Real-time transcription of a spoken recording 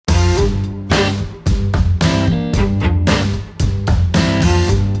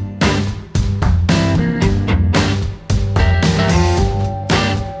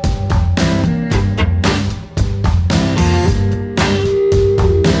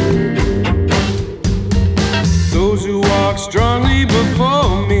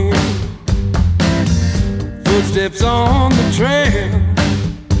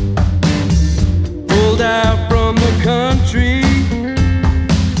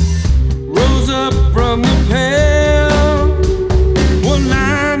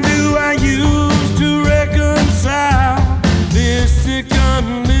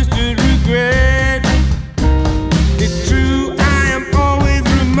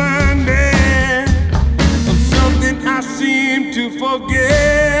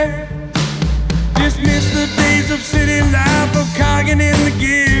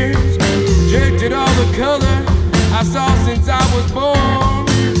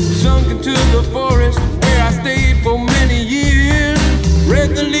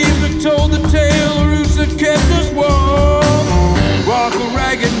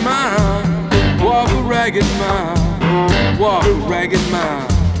ragged mile, walk a ragged mile,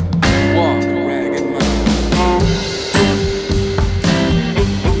 walk a ragged mile.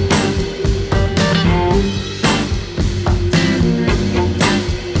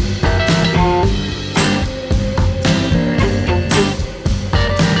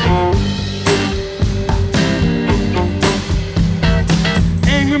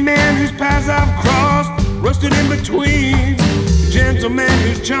 Angry man whose paths I've crossed, rusted in between. Gentleman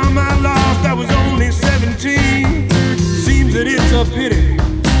whose charm I lost, I was only 17. Seems that it's a pity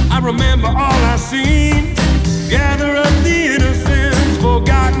I remember all I've seen. Gather up the innocence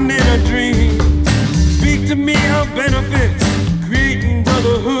forgotten in a dream. Speak to me of benefits, creating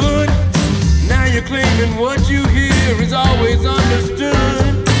brotherhood. Now you're claiming what you hear is always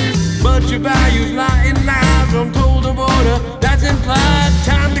understood, but your values lie in lies, untold of order that's implied.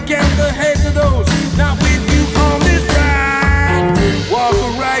 Time to count the heads of those not with you on this ride. Walk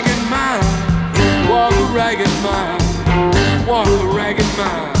a ragged mile, walk a ragged mile, walk a ragged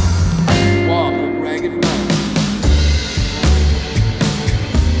mile.